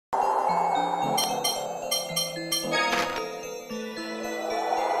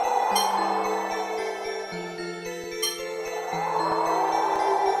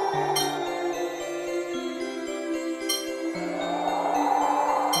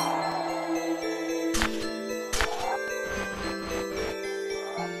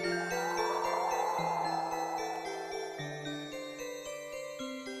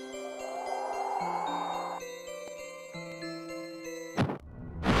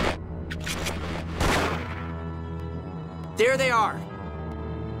There they are.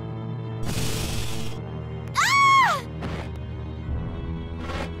 Ah!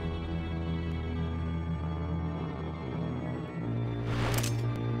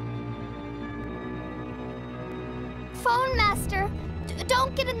 Phone Master,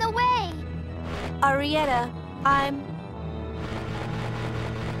 don't get in the way. Arietta,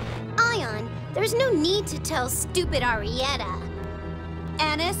 Ion, there's no need to tell stupid Arietta.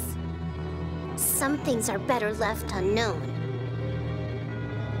 Anis? Some things are better left unknown.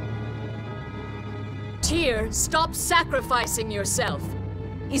 Tyr, stop sacrificing yourself.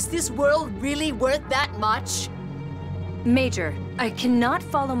 Is this world really worth that much? Major, I cannot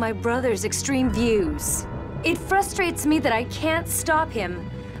follow my brother's extreme views. It frustrates me that I can't stop him,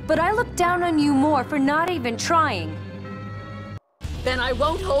 but I look down on you more for not even trying. Then I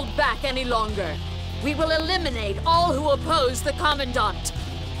won't hold back any longer. We will eliminate all who oppose the Commandant.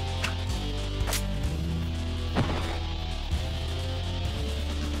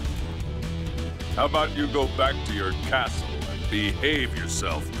 How about you go back to your castle and behave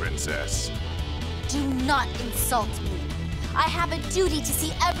yourself, Princess? Do not insult me. I have a duty to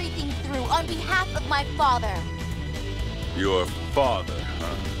see everything through on behalf of my father. Your father,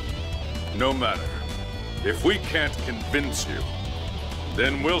 huh? No matter. If we can't convince you,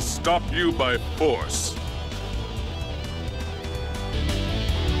 then we'll stop you by force.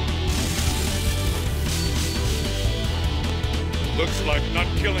 Looks like not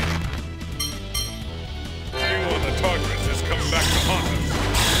killing you on the Tartarus is coming back to haunt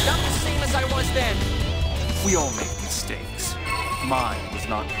us. Not the same as I was then. We all make mistakes. Mine was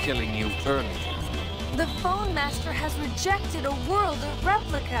not killing you earlier. The Phone Master has rejected a world of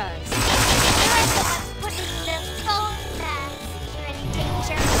replicas. That's putting the Phone Master in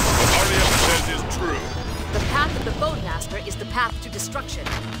danger. What Arietta says is true. The path of the Phone Master is the path to destruction.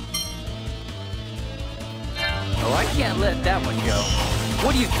 Oh, I can't let that one go.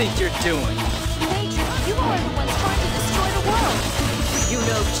 What do you think you're doing? Major, you are the ones trying to destroy the world. You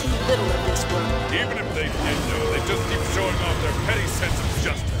know too little of this world. Even if they did know, they just keep showing off their petty sense of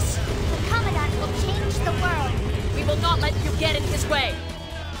justice. The Commandant will change the world. We will not let you get in his way.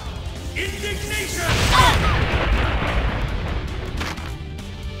 Indignation!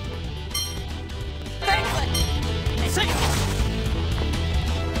 Franklin! Say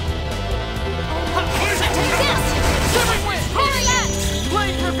Take this! Swimming wind! Hurry up!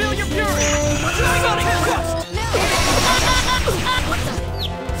 Blade, reveal your fury! Sonic thrust!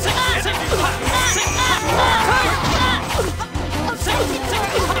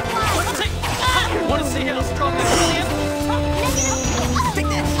 Want to see how strong this is? Take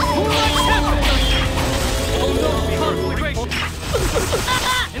this! Oh no, Heartfully gracious!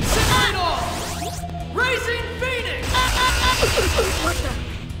 Incinerate all! Raising Phoenix! What the?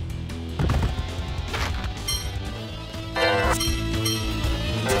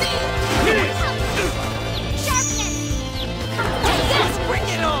 Bring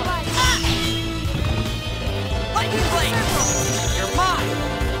it on! Lightning blade! You're mine!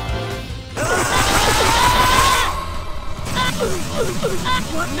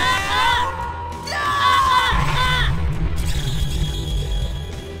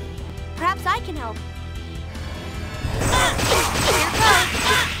 Perhaps I can help.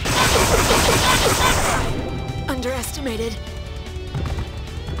 Underestimated.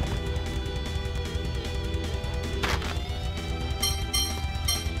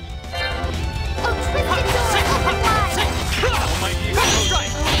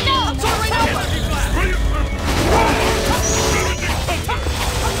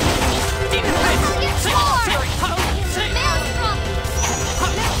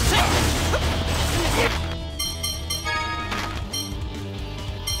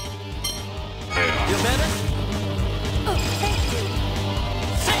 Feel better?